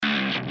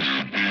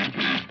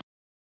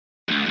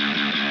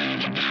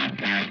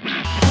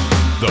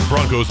The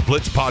Broncos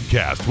Blitz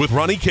Podcast with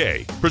Ronnie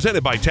K,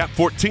 presented by Tap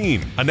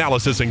 14.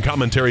 Analysis and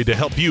commentary to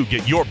help you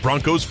get your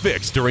Broncos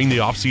fix during the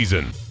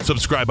offseason.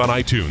 Subscribe on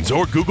iTunes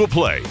or Google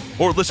Play,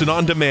 or listen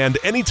on demand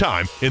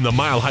anytime in the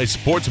Mile High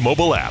Sports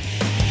mobile app.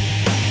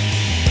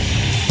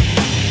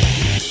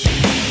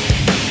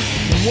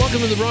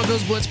 Welcome to the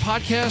Broncos Blitz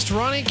Podcast.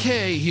 Ronnie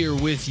K here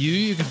with you.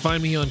 You can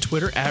find me on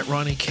Twitter at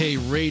Ronnie K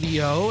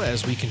Radio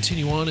as we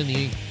continue on in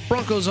the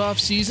Broncos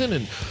offseason,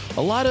 and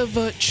a lot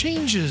of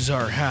changes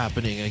are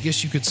happening. I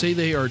guess you could say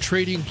they are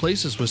trading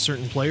places with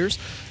certain players.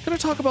 Going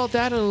to talk about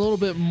that and a little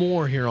bit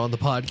more here on the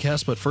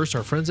podcast, but first,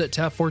 our friends at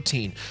Tap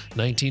 14,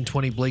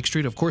 1920 Blake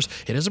Street. Of course,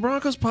 it is a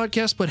Broncos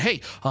podcast, but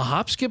hey, a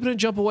hop, skip, and a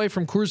jump away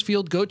from Coors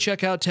Field. Go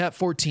check out Tap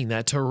 14,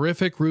 that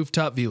terrific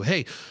rooftop view.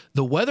 Hey,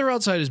 the weather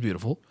outside is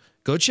beautiful.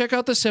 Go check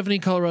out the 70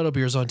 Colorado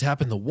beers on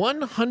tap and the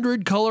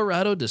 100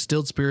 Colorado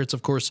distilled spirits.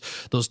 Of course,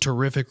 those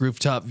terrific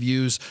rooftop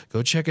views.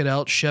 Go check it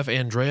out. Chef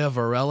Andrea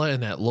Varela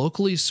and that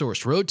locally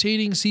sourced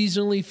rotating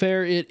seasonally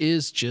fare. It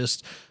is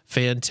just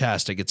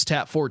fantastic. It's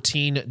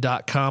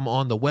tap14.com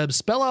on the web.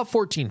 Spell out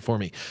 14 for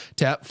me.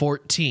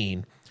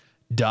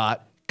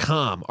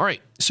 Tap14.com. All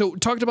right, so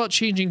talked about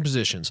changing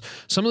positions.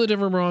 Some of the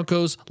Denver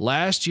Broncos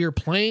last year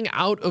playing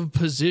out of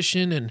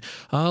position, and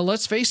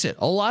let's face it,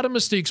 a lot of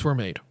mistakes were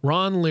made.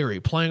 Ron Leary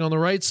playing on the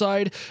right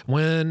side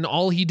when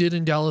all he did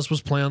in Dallas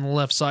was play on the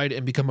left side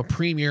and become a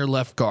premier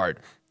left guard.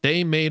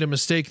 They made a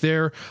mistake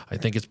there. I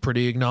think it's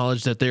pretty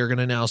acknowledged that they're going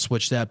to now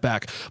switch that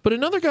back. But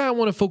another guy I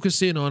want to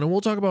focus in on, and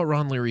we'll talk about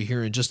Ron Leary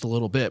here in just a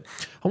little bit.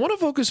 I want to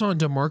focus on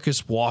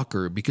DeMarcus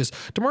Walker, because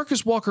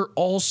DeMarcus Walker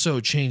also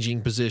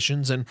changing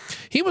positions, and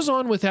he was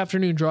on with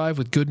Afternoon Drive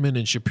with Goodman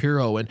and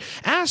Shapiro and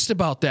asked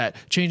about that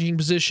changing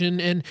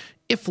position and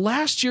if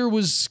last year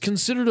was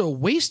considered a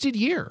wasted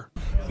year.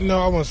 No,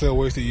 I wouldn't say a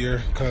wasted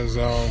year because,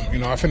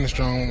 I finished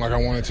strong like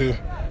I wanted to.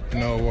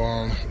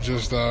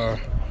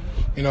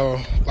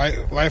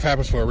 Life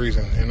happens for a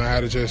reason, and I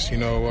had to just,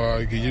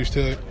 get used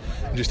to it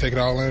and just take it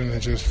all in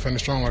and just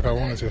finish strong like I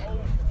wanted to.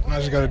 And I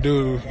just got to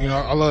do,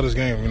 I love this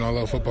game, I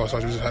love football, so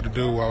I just had to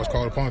do what I was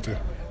called upon to.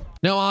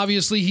 Now,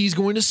 obviously, he's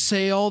going to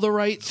say all the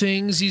right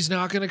things. He's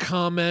not going to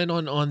comment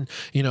on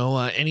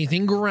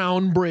anything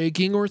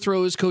groundbreaking or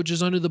throw his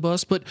coaches under the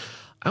bus, but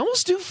I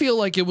almost do feel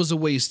like it was a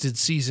wasted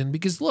season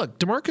because, look,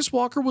 DeMarcus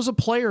Walker was a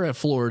player at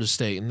Florida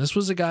State, and this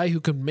was a guy who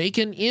could make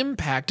an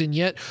impact and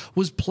yet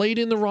was played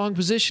in the wrong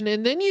position.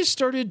 And then you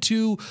started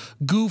to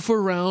goof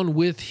around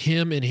with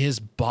him and his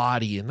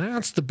body, and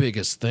that's the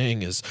biggest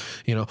thing is,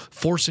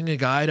 forcing a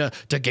guy to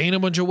gain a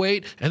bunch of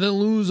weight and then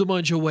lose a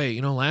bunch of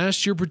weight.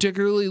 Last year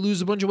particularly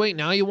lose a bunch of weight.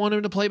 Now you want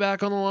him to play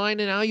back on the line,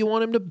 and now you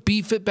want him to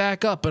beef it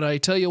back up. But I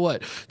tell you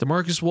what,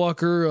 DeMarcus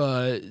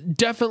Walker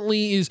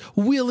definitely is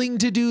willing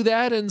to do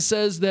that and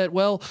says that,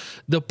 well,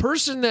 the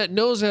person that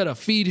knows how to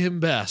feed him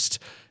best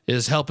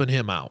is helping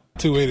him out.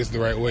 2-8 is the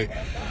right weight.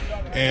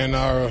 And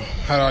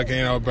how do I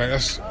gain out back?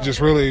 That's just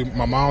really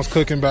my mom's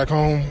cooking back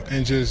home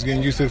and just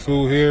getting used to the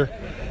food here.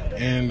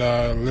 And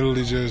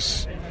literally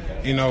just,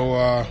 I'm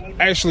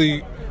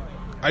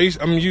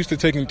used to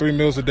taking 3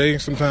 meals a day,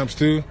 sometimes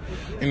 2.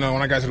 When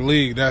I got to the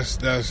league, that's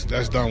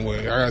done with.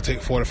 I got to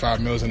take 4 to 5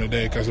 meals in a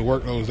day because the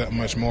workload is that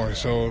much more.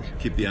 So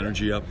keep the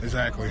energy up.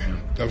 Exactly.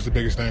 That was the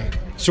biggest thing.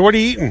 So what are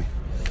you eating?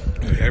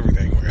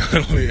 Everything.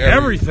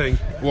 Everything?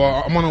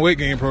 Well, I'm on a weight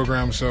gain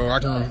program, so I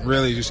can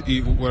really just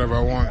eat whatever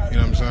I want. You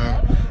know what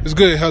I'm saying? It's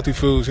good, healthy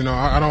foods.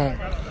 I don't,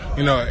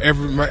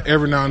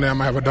 every now and then I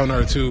might have a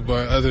donut or two,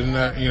 but other than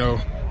that,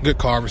 good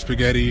carbs,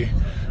 spaghetti,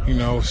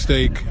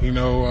 steak,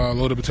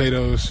 loaded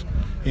potatoes,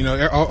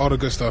 all the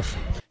good stuff.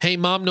 Hey,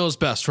 mom knows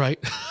best,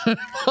 right?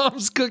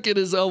 Mom's cooking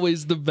is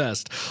always the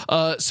best.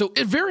 So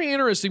it's very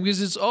interesting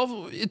because it's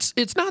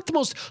not the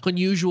most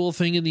unusual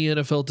thing in the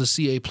NFL to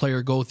see a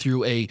player go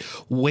through a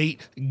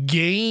weight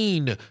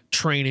gain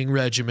training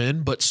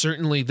regimen, but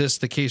certainly this is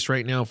the case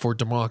right now for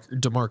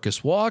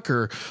DeMarcus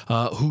Walker,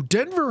 who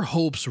Denver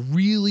hopes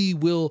really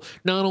will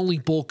not only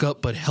bulk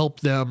up but help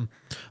them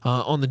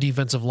on the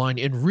defensive line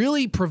and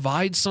really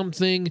provide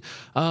something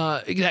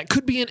that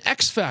could be an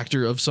X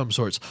factor of some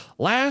sorts.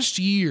 Last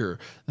year,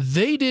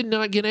 they did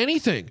not get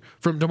anything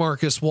from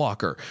DeMarcus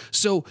Walker.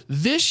 So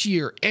this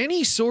year,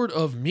 any sort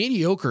of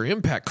mediocre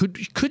impact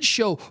could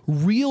show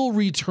real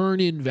return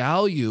in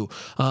value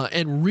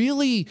and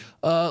really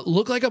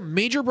look like a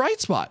major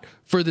bright spot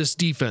for this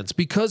defense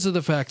because of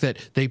the fact that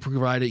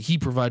he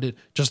provided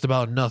just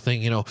about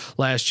nothing.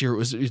 Last year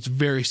it's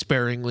very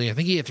sparingly. I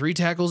think he had 3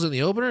 tackles in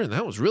the opener, and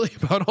that was really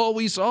about all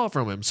we saw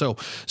from him. So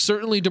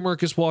certainly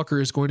DeMarcus Walker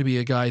is going to be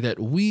a guy that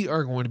we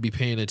are going to be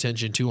paying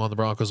attention to on the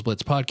Broncos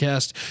Blitz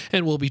podcast,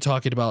 and we'll be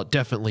talking about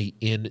definitely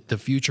in the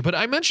future. But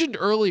I mentioned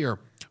earlier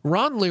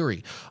Ron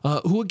Leary,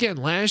 who again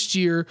last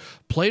year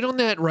played on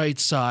that right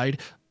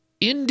side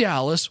in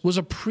Dallas, was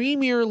a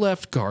premier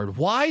left guard.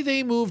 Why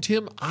they moved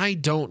him, I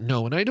don't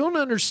know. And I don't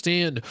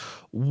understand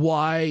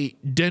why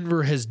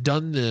Denver has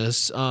done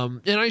this.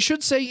 And I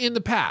should say in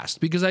the past,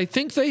 because I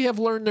think they have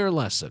learned their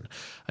lesson.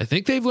 I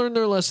think they've learned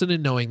their lesson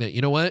in knowing that,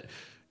 you know what?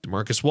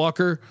 DeMarcus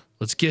Walker,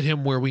 let's get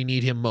him where we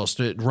need him most.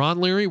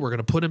 Ron Leary, we're going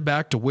to put him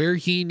back to where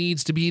he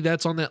needs to be.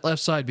 That's on that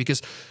left side,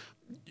 because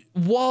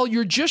while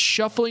you're just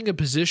shuffling a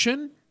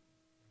position,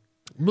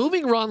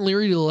 moving Ron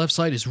Leary to the left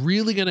side is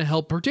really going to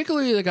help,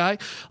 particularly the guy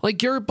like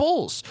Garrett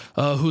Bowles,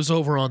 who's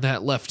over on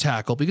that left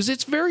tackle, because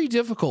it's very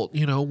difficult,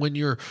 when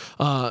you're,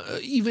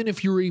 even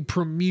if you're a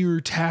premier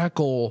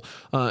tackle,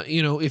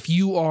 if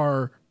you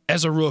are,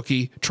 as a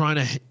rookie, trying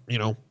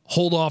to,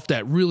 hold off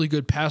that really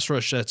good pass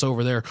rush that's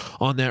over there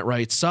on that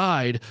right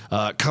side,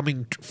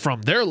 coming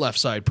from their left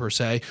side per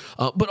se,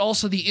 but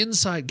also the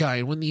inside guy.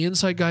 And when the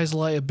inside guy's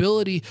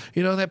liability,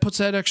 that puts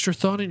that extra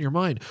thought in your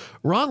mind.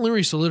 Ron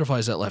Leary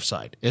solidifies that left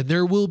side, and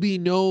there will be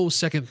no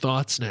second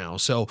thoughts now.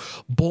 So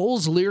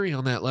Bowles Leary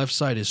on that left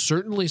side is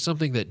certainly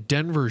something that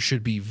Denver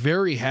should be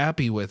very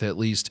happy with, at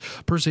least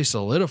per se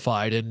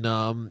solidified.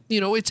 And,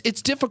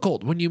 it's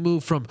difficult when you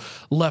move from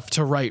left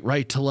to right,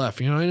 right to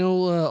left. I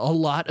know a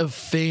lot of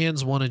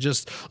fans want to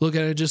just look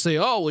at it and just say,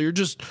 oh, well,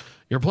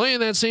 you're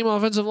playing that same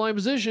offensive line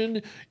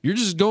position, you're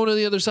just going to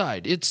the other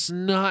side. It's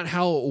not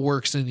how it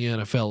works in the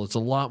NFL. It's a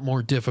lot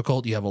more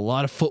difficult. You have a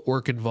lot of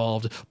footwork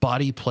involved,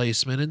 body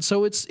placement, and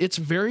so it's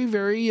very,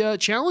 very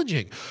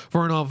challenging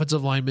for an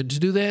offensive lineman to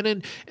do that.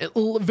 And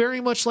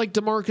very much like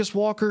DeMarcus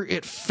Walker,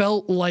 it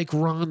felt like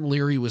Ron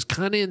Leary was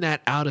kind of in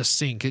that out of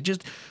sync.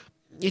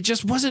 It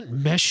just wasn't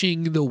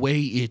meshing the way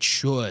it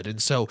should.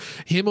 And so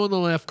him on the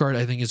left guard,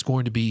 I think, is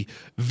going to be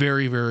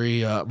very,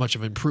 very much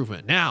of an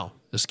improvement. Now,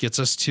 this gets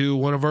us to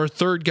one of our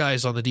third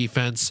guys on the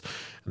defense.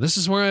 And this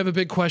is where I have a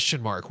big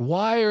question mark.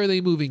 Why are they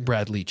moving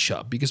Bradley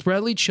Chubb? Because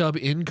Bradley Chubb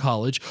in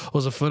college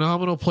was a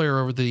phenomenal player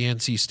over the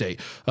NC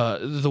State.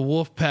 The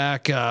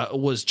Wolfpack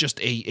was just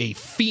a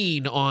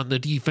fiend on the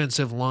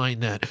defensive line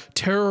that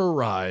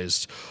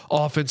terrorized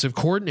offensive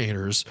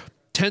coordinators.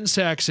 10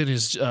 sacks in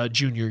his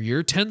junior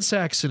year, 10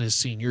 sacks in his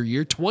senior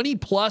year,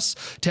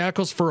 20-plus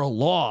tackles for a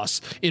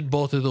loss in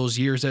both of those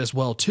years as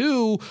well,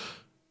 too,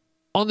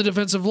 on the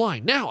defensive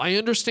line. Now, I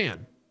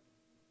understand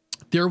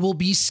there will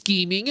be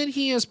scheming, and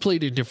he has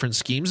played in different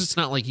schemes. It's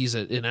not like he's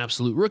an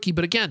absolute rookie,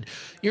 but again,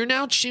 you're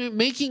now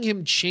making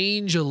him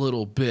change a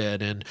little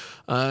bit, and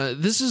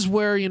this is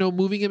where,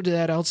 moving him to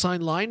that outside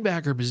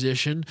linebacker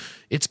position,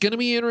 it's going to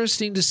be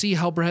interesting to see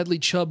how Bradley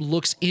Chubb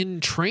looks in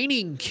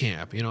training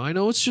camp. I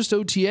know it's just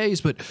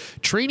OTAs, but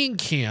training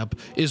camp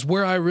is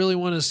where I really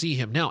want to see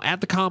him. Now,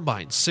 at the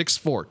Combine,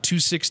 6'4",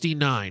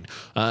 269,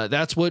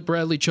 that's what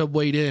Bradley Chubb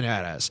weighed in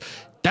as.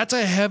 That's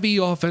a heavy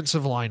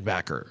offensive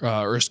linebacker,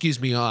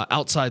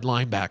 outside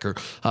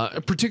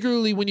linebacker,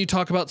 particularly when you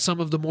talk about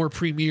some of the more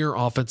premier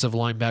offensive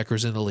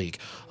linebackers in the league.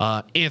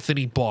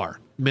 Anthony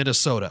Barr,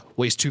 Minnesota,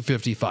 weighs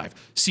 255.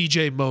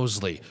 C.J.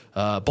 Mosley,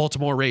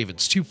 Baltimore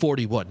Ravens,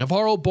 241.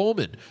 Navarro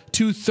Bowman,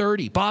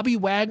 230. Bobby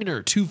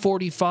Wagner,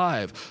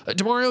 245.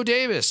 Demario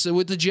Davis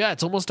with the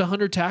Jets, almost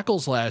 100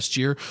 tackles last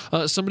year.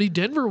 Somebody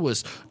Denver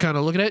was kind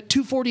of looking at,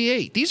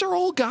 248. These are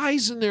all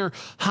guys in their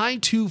high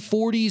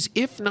 240s,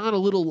 if not a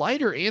little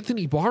lighter.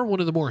 Anthony Barr,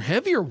 one of the more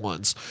heavier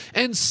ones.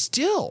 And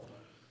still,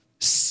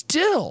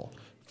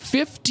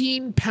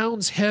 15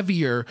 pounds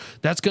heavier.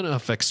 That's going to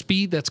affect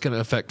speed. That's going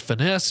to affect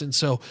finesse. And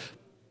so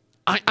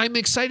I'm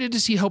excited to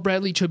see how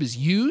Bradley Chubb is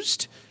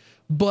used,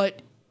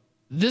 but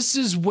this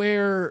is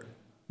where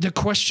the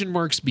question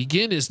marks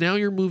begin, is now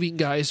you're moving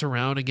guys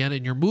around again,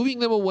 and you're moving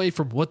them away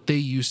from what they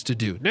used to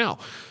do. Now,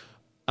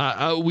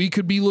 we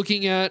could be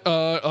looking at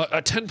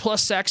a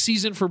 10-plus sack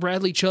season for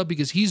Bradley Chubb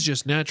because he's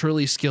just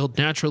naturally skilled,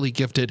 naturally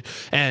gifted,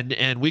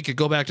 and we could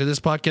go back to this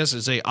podcast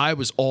and say, I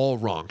was all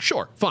wrong.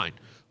 Sure, fine.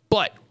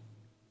 But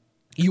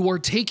you are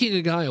taking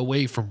a guy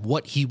away from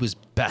what he was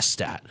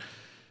best at.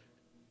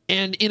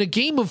 And in a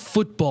game of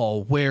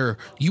football where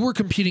you are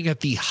competing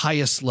at the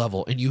highest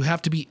level and you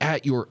have to be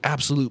at your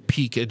absolute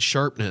peak and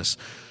sharpness,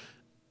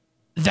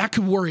 that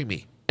could worry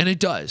me. And it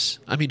does.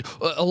 I mean,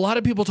 a lot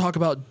of people talk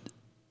about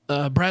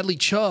Bradley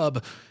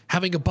Chubb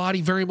having a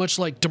body very much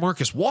like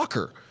DeMarcus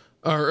Walker.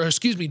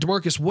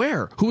 DeMarcus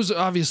Ware, who was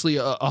obviously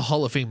a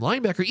Hall of Fame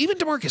linebacker. Even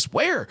DeMarcus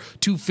Ware,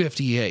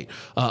 258.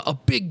 A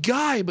big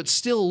guy, but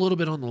still a little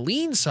bit on the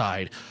lean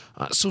side.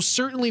 So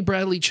certainly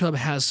Bradley Chubb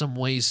has some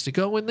ways to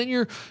go. And then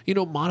you're,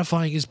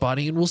 modifying his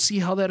body, and we'll see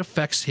how that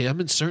affects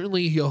him. And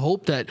certainly you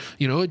hope that,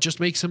 it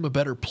just makes him a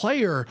better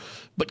player.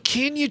 But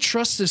can you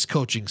trust this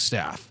coaching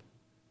staff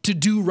to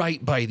do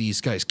right by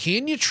these guys?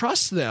 Can you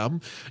trust them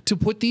to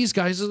put these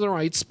guys in the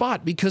right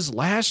spot? Because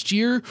last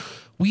year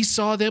we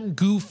saw them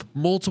goof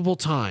multiple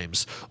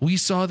times. We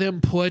saw them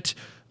put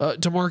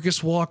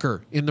DeMarcus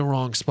Walker in the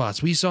wrong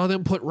spots. We saw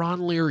them put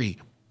Ron Leary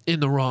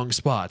in the wrong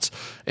spots.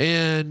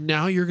 And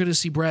now you're going to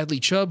see Bradley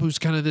Chubb, who's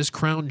kind of this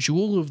crown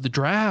jewel of the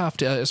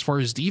draft as far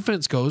as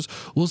defense goes.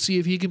 We'll see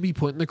if he can be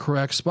put in the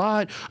correct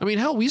spot. I mean,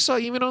 hell, we saw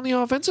even on the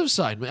offensive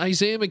side,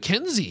 Isaiah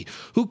McKenzie,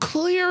 who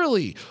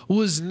clearly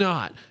was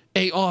not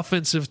a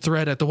offensive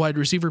threat at the wide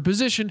receiver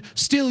position,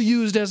 still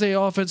used as a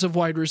offensive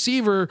wide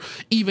receiver,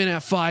 even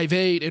at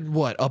 5'8" and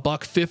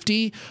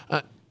 $150.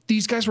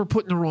 These guys were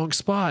put in the wrong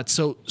spot.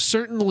 So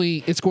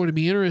certainly it's going to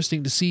be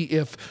interesting to see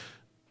if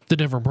the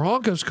Denver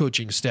Broncos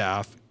coaching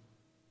staff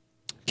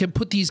can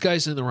put these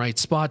guys in the right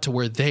spot to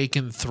where they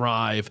can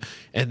thrive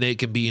and they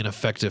can be an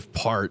effective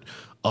part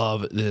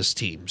of this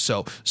team.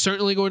 So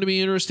certainly going to be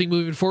interesting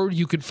moving forward.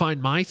 You can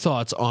find my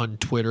thoughts on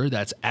Twitter.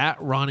 That's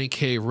at Ronnie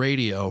K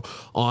Radio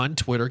on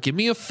Twitter. Give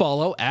me a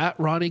follow at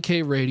Ronnie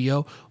K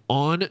Radio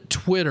on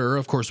Twitter.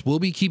 Of course, we'll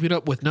be keeping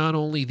up with not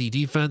only the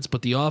defense,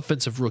 but the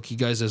offensive rookie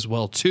guys as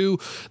well, too.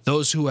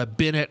 Those who have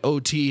been at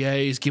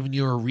OTAs, giving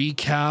you a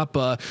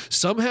recap.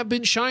 Some have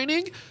been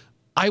shining.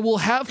 I will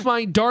have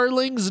my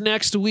darlings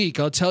next week.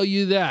 I'll tell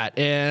you that.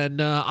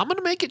 And I'm going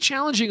to make it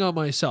challenging on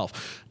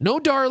myself. No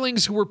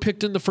darlings who were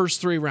picked in the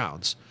first 3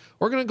 rounds.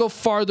 We're going to go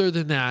farther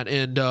than that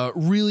and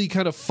really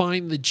kind of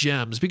find the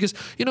gems because,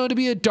 to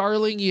be a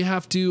darling, you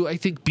have to, I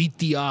think, beat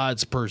the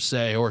odds per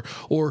se or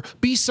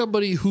be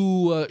somebody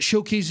who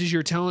showcases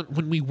your talent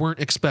when we weren't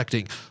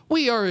expecting.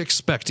 We are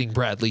expecting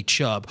Bradley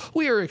Chubb.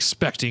 We are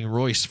expecting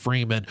Royce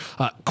Freeman,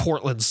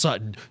 Cortland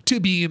Sutton to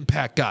be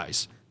impact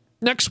guys.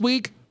 Next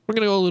week, we're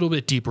going to go a little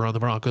bit deeper on the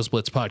Broncos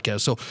Blitz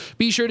podcast. So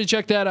be sure to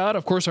check that out.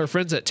 Of course, our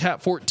friends at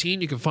Tap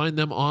 14, you can find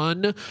them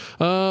on, the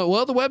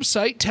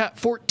website,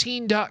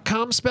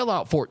 tap14.com. Spell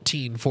out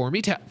 14 for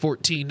me,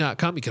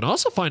 tap14.com. You can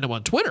also find them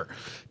on Twitter,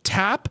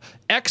 Tap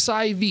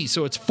XIV.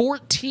 So it's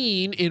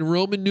 14 in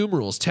Roman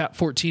numerals, Tap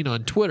 14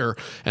 on Twitter.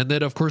 And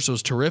then, of course,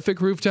 those terrific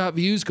rooftop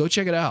views. Go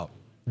check it out.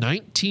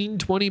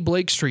 1920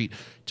 Blake Street.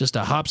 Just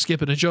a hop,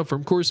 skip, and a jump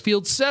from Coors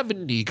Field.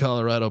 70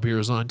 Colorado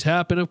beers on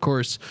tap. And, of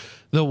course,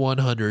 the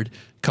 100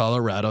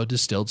 Colorado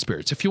distilled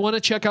spirits. If you want to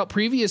check out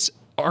previous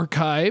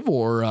archive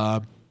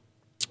or,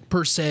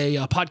 per se,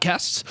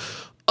 podcasts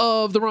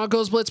of the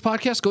Broncos Blitz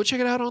podcast, go check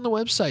it out on the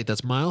website.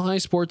 That's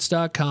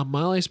milehighsports.com,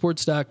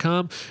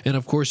 milehighsports.com. And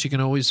of course, you can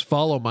always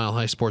follow Mile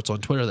High Sports on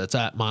Twitter. That's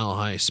at Mile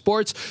High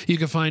Sports. You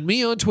can find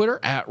me on Twitter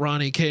at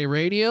Ronnie K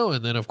Radio.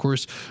 And then, of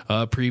course,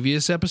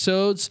 previous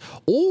episodes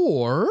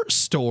or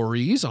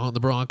stories on the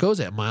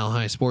Broncos at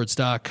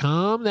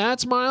milehighsports.com.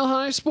 That's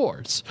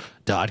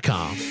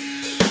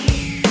milehighsports.com.